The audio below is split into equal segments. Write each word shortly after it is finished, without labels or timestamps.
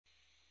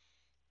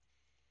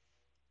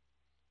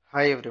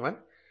Hi everyone.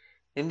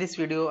 In this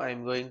video, I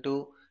am going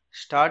to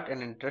start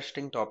an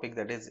interesting topic,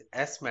 that is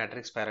S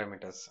matrix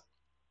parameters.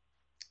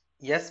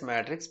 S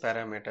matrix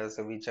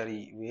parameters, which are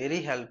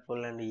very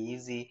helpful and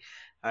easy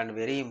and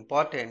very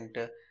important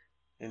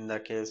in the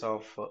case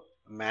of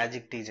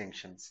magic T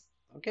junctions.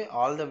 Okay,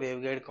 all the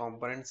waveguide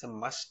components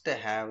must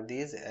have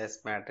these S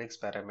matrix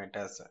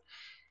parameters.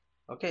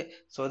 Okay,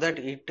 so that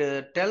it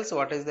tells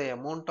what is the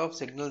amount of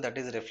signal that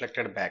is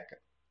reflected back.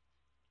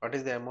 What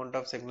is the amount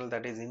of signal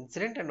that is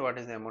incident and what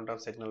is the amount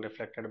of signal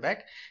reflected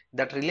back.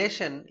 That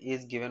relation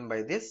is given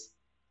by this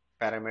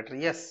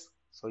parameter S.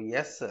 So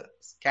S,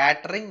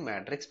 scattering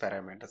matrix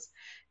parameters.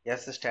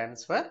 S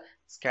stands for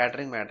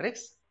scattering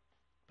matrix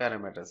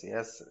parameters.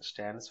 S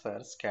stands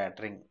for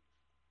scattering.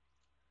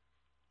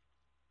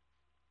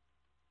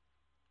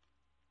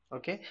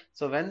 Okay,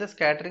 so when the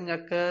scattering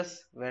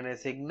occurs, when a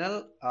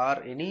signal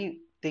or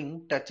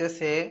anything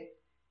touches a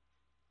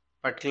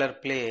particular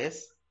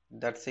place,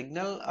 that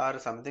signal or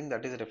something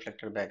that is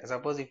reflected back.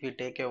 Suppose if you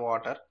take a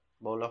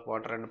bowl of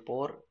water and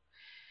pour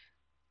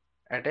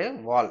at a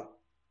wall,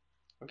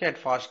 okay, at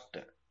fast,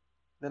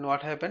 then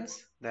what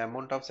happens? The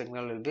amount of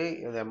signal will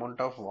be the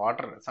amount of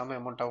water, some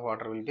amount of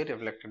water will be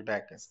reflected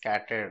back,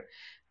 scattered,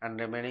 and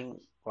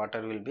remaining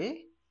water will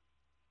be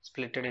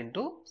splitted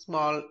into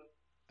small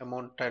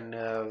amount, and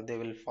they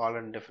will fall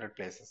in different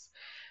places.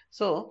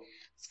 So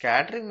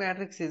scattering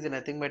matrix is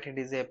nothing but it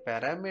is a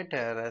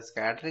parameter. A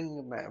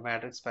scattering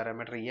matrix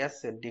parameter,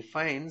 yes, it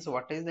defines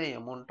what is the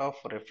amount of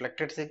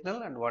reflected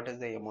signal and what is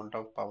the amount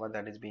of power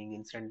that is being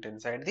incident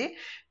inside the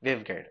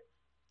waveguide.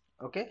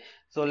 Okay,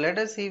 so let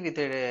us see with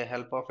the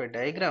help of a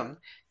diagram.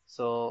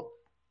 So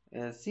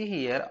see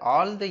here,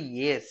 all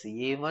the A's,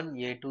 A1,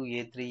 A2,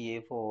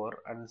 A3, A4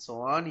 and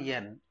so on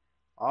n,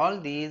 all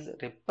these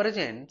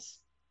represent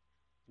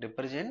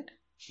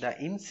the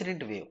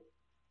incident wave.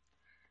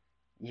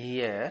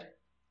 Here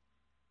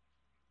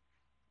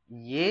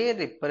A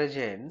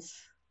represents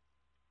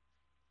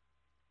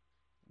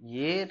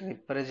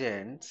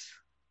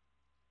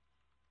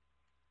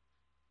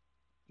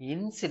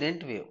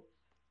incident wave.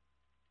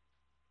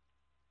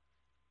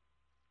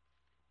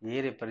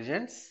 A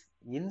represents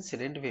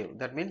incident wave.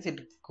 That means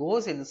it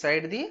goes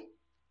inside the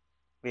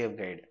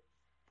waveguide.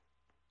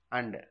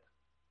 And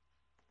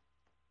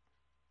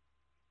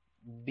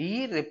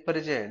B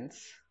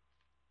represents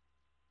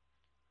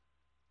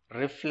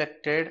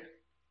reflected,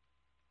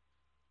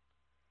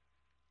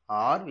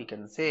 or we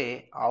can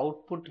say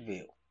output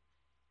wave.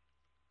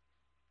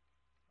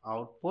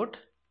 Output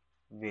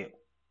wave.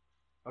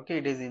 Okay,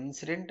 it is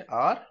incident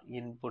or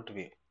input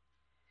wave.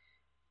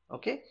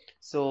 Okay,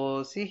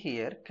 so see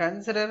here,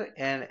 consider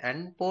an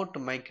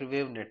N-port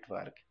microwave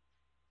network.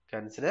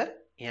 Consider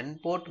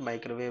N-port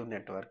microwave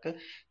network.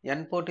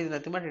 N-port is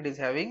nothing but it is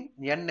having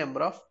N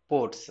number of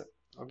ports.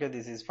 Okay,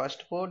 this is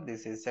first port,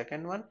 this is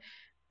second one,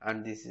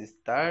 and this is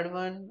third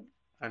one,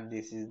 and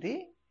this is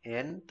the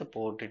nth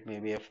port. It may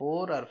be a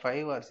 4 or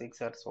 5 or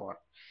 6 or so on.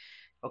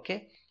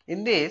 Okay,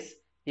 in this,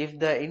 if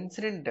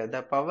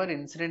the power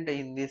incident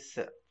in this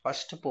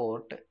first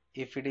port,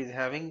 if it is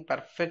having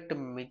perfect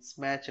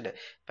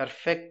matchly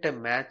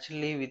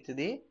with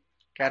the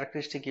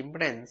characteristic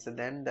impedance,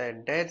 then the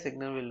entire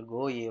signal will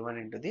go A1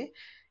 into the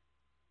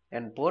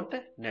N-port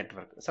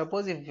network.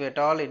 Suppose if at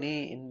all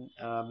any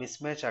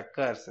mismatch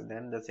occurs,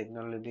 then the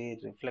signal will be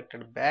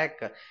reflected back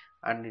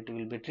and it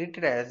will be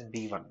treated as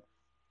B1.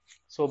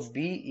 So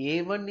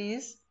A1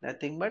 is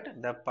nothing but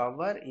the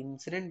power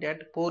incident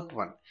at port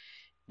 1.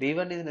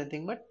 B1 is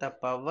nothing but the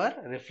power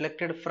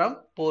reflected from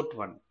port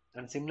 1.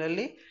 And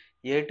similarly,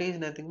 A2 is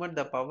nothing but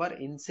the power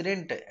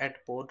incident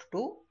at port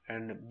 2,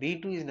 and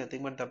B2 is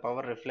nothing but the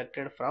power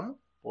reflected from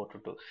port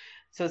 2.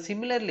 So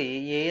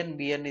similarly, AN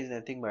BN is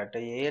nothing but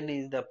AN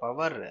is the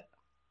power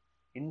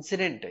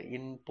incident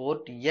in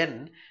port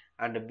N,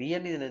 and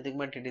Bn is nothing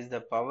but it is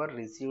the power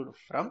received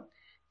from,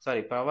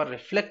 power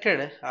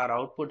reflected or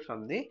output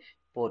from the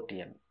port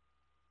N.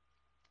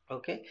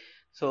 Okay,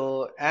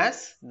 so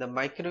as the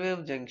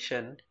microwave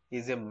junction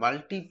is a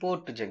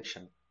multi-port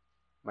junction,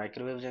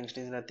 microwave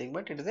junction is nothing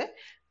but it is a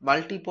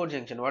multi-port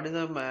junction. What is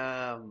the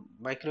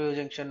microwave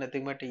junction?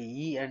 Nothing but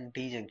E and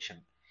T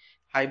junction,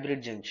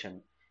 hybrid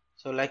junction.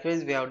 So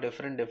likewise we have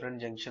different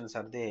junctions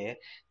are there.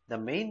 The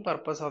main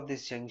purpose of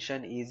this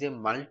junction is a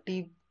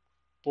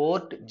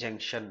multi-port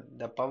junction.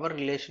 The power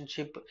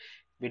relationship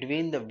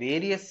between the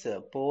various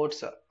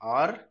ports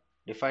are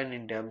defined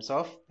in terms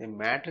of a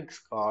matrix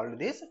called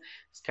this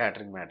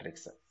scattering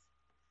matrix.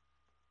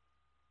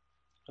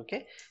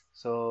 Okay,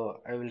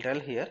 so I will tell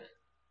here.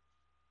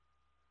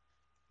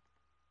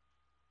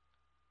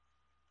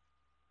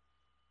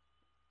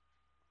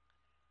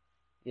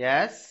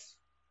 Yes,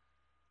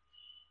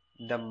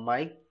 the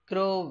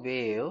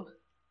microwave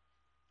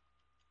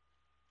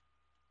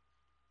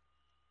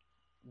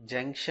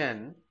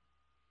junction,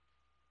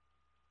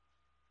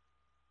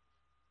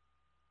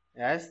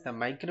 as the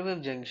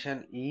microwave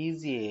junction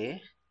is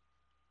a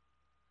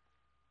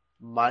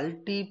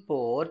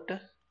multi-port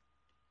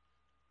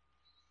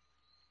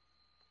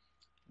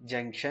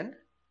junction,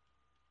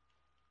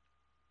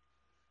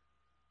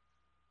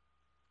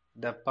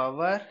 the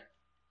power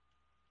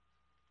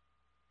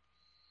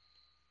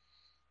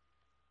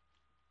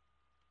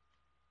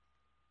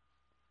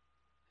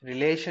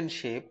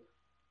relationship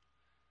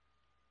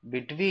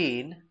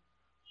between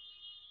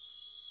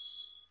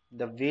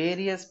the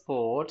various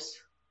ports,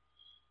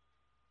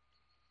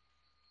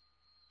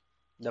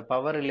 the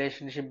power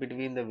relationship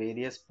between the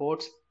various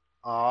ports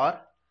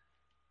are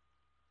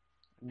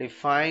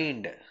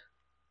defined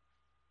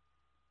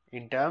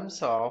in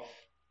terms of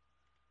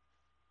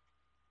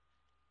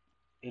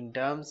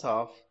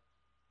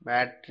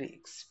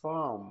matrix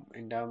form,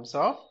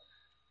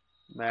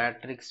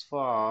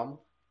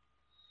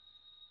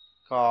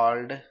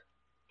 called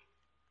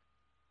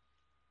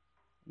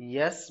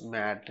S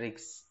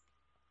matrix,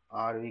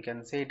 or we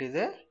can say it is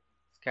a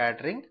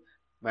scattering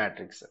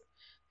matrix.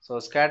 So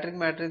scattering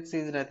matrix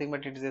is nothing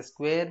but it is a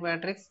square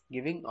matrix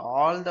giving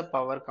all the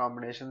power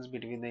combinations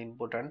between the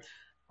input and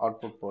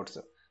output ports.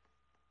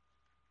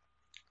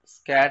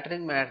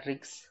 Scattering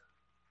matrix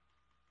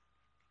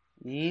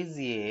is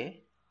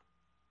a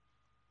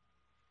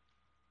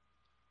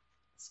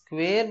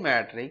square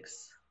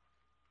matrix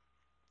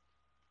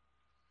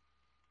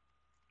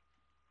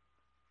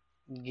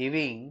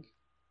giving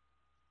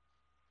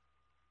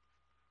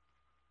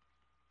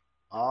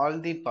all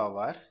the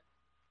power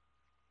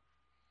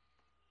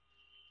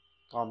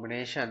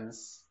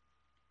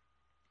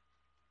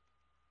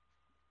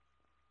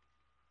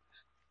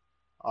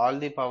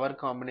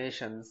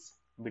combinations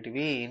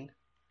between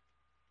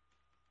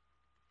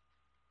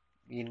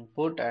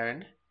input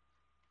and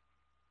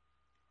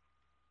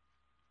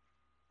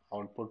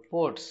output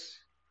ports.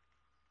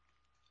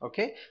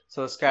 Okay,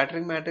 so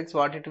scattering matrix,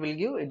 what it will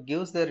give, it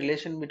gives the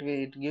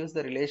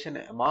relation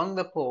among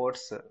the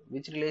ports.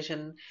 Which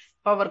relation?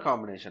 Power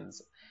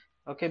combinations,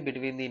 okay,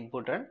 between the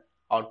input and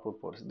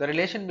output ports. The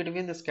relation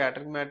between the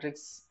scattering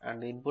matrix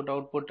and the input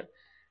output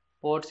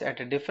ports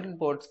at different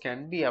ports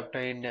can be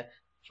obtained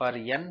for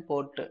n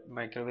port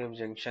microwave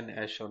junction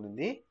as shown in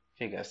the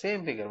figure.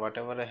 Same figure,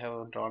 whatever I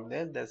have drawn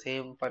there, the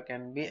same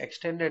can be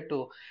extended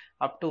to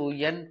up to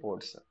n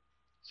ports.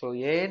 So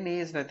An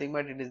is nothing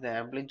but it is the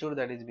amplitude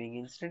that is being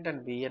incident,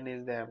 and Bn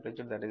is the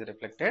amplitude that is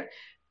reflected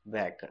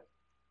back.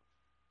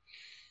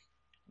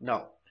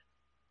 Now,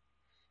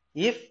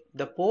 if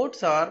the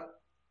ports are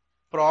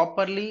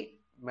properly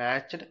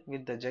matched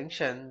with the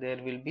junction,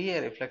 there will be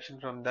a reflection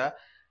from the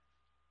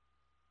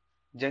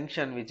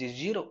junction which is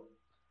 0.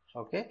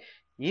 Okay,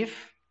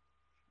 if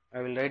I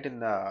will write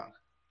in the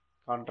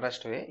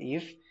contrast way,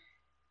 if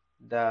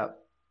the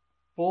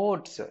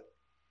ports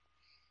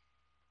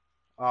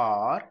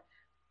are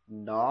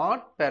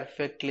not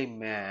perfectly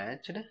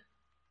matched,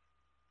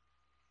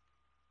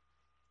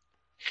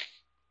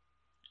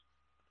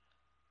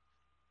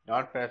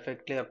 not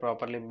perfectly or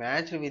properly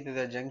matched with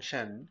the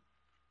junction,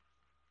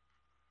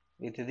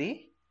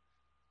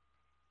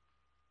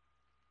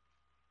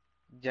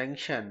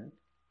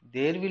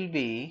 there will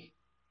be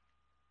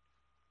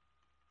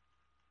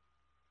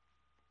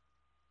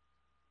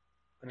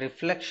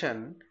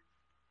reflection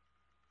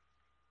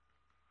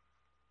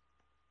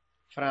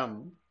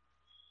from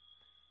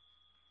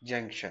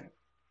junction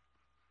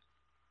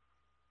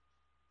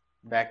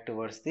back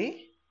towards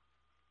the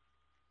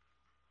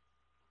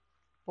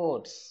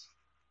ports.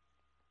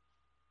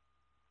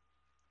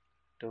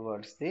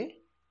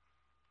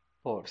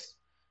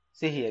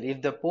 See here,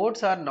 if the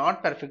ports are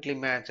not perfectly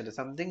matched,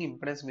 something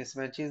impedance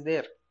mismatch is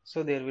there.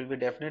 So there will be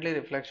definitely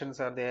reflections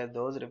are there.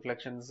 Those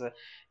reflections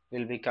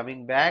will be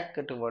coming back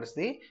towards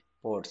the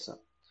ports.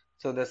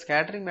 So the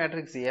scattering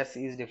matrix S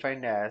is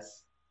defined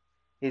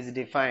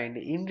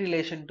in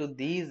relation to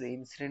these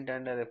incident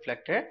and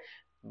reflected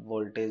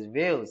voltage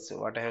waves,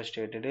 what I have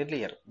stated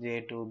earlier,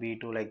 J2,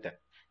 B2, like that.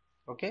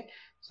 Okay,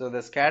 so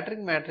the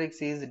scattering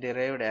matrix is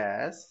derived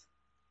as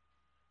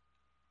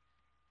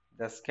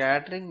the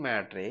scattering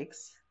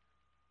matrix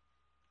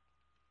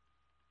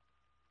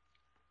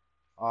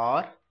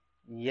or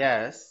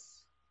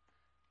S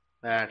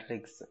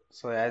matrix.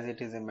 So as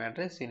it is a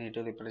matrix, you need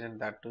to represent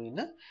that too in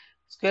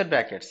square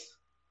brackets.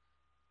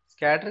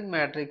 Scattering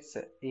matrix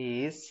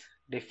is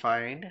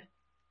defined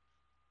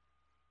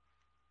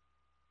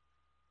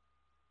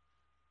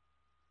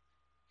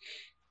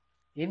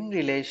in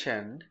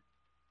relation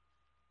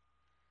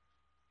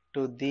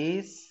to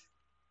these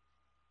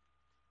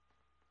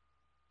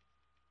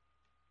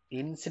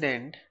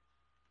incident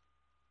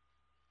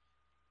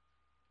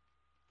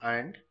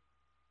and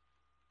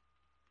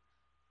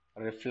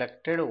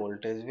reflected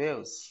voltage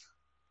waves,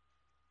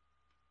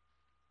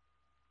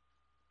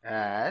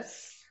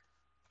 as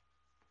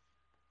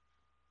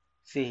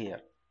see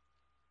here,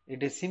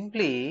 it is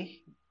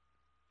simply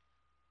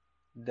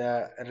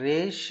the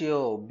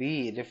ratio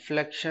B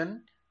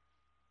reflection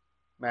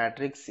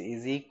matrix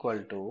is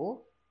equal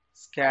to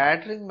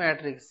scattering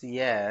matrix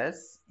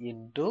S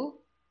into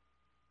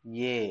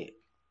A.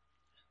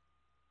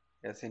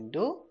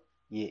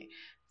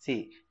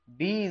 See,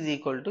 B is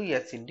equal to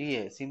S into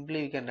A.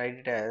 Simply we can write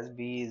it as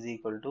B is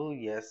equal to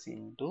S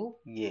into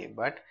A.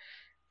 But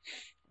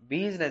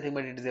B is nothing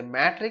but it is a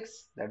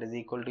matrix, that is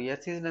equal to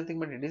S is nothing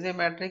but it is a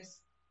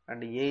matrix,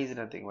 and A is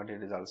nothing but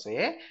it is also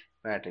a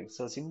matrix.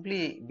 So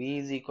simply B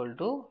is equal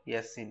to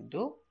S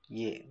into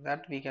A.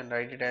 That we can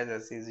write it as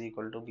S is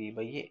equal to B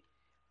by A.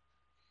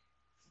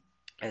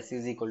 S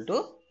is equal to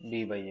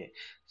B by A.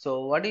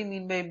 So what do you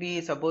mean by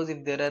B? Suppose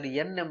if there are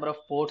n number of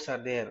ports are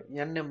there,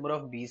 n number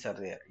of B's are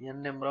there,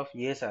 n number of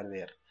A's are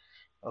there.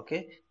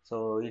 Okay,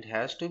 so it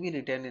has to be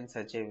written in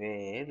such a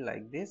way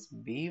like this: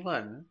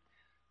 B1,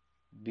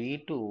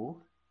 B2,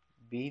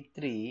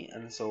 B3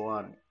 and so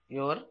on,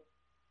 your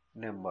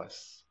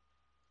numbers.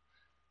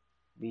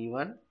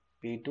 B1,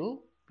 B2,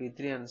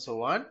 B3 and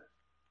so on,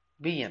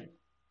 Bn.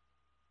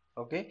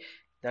 Okay,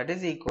 that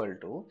is equal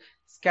to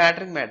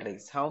scattering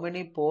matrix. How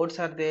many ports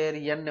are there?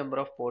 N number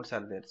of ports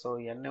are there. So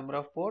n number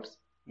of ports,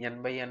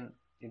 n by n,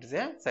 it is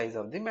a size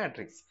of the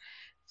matrix.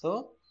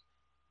 So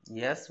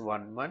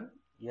S11,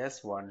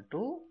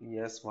 S12,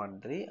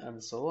 S13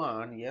 and so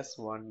on,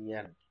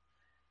 S1n,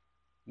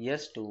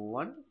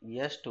 S21,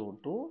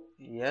 S22,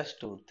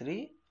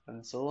 S23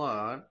 and so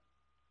on,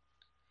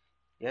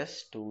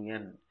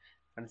 S2n.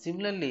 And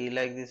similarly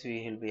like this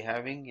we will be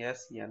having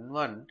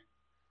Sn1,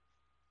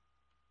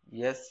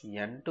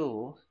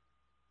 Sn2,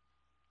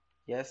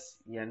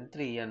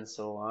 Sn3 and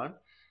so on,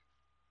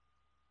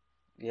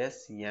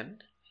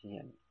 Sn.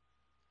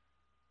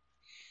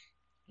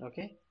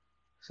 Okay,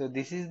 so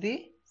this is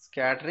the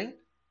scattering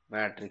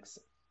matrix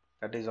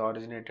that is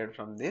originated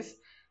from this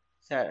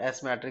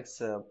S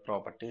matrix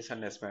properties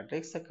and S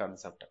matrix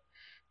concept.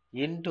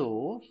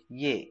 Into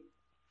A.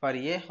 For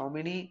A, how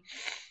many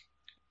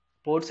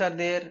ports are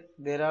there?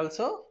 There are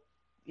also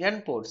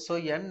n ports. So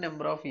n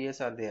number of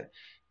A's are there.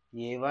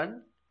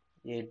 A1,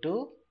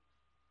 A2,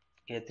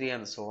 A3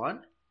 and so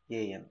on,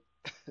 An.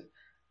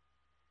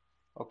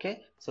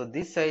 Okay, so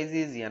this size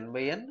is n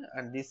by n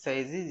and this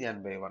size is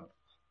n by 1.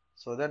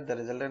 So that the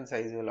resultant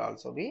size will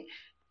also be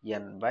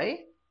n by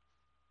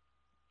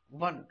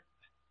 1.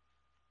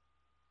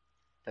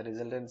 The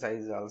resultant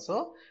size is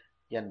also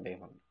n by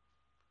 1.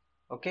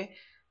 Okay,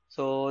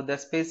 so the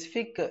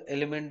specific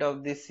element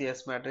of this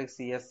S matrix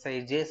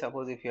Sij,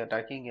 suppose if you are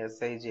talking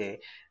Sij,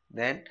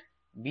 then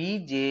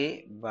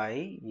Bj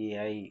by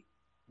Ai,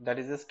 that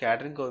is the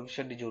scattering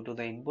coefficient due to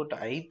the input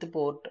ith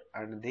port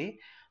and the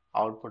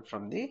output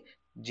from the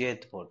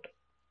jth port.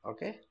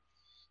 Okay,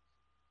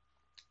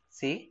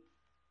 see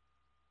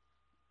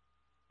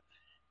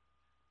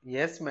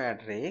S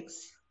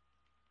matrix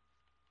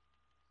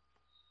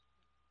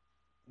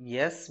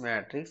Sij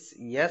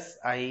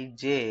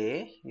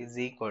is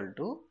equal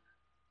to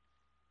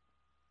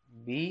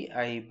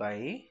Bi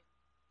by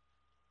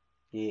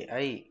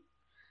Ai,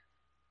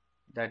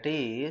 that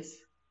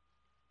is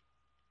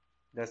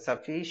the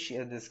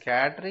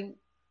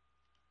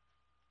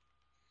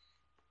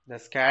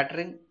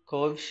scattering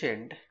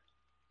coefficient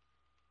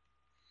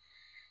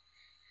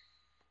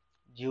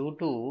due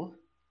to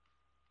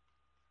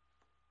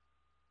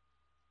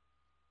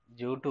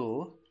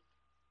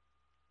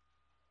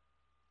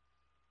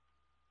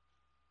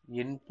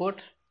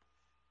input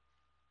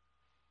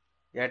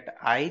at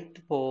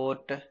ith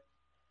port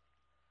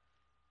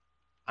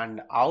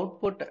and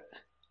output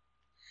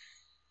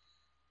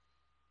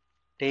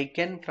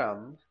taken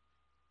from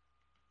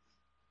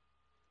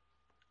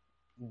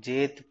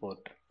jth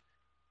port.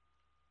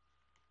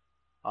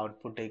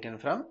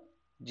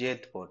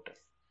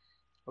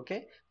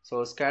 Okay,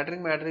 so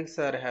scattering matrix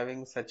are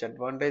having such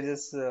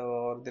advantages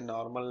over the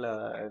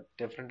normal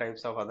different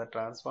types of other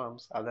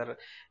transforms, other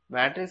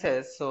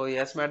matrices. So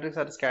S matrix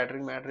or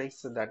scattering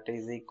matrix, that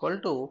is equal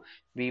to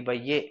B by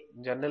A.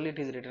 Generally it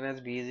is written as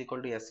B is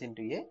equal to S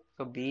into A.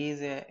 So B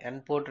is a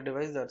n port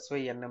device, that's why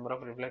n number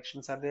of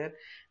reflections are there,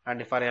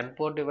 and for n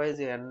port device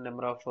n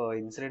number of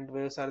incident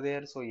waves are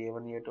there. So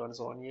A1, A2 and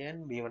so on,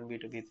 An, B1,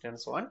 B2, B3 and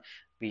so on,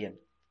 Bn.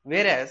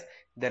 Whereas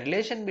the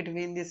relation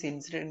between this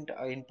incident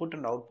input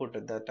and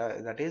output,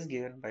 that is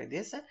given by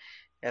this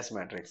S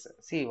matrix.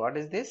 See, what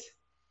is this?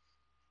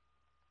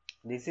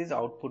 This is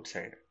output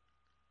side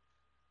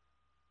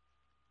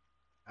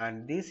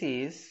and this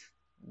is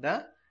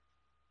the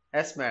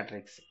S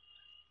matrix,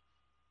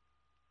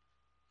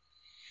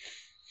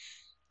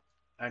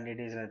 and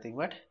it is nothing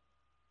but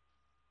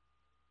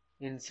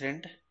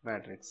incident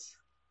matrix.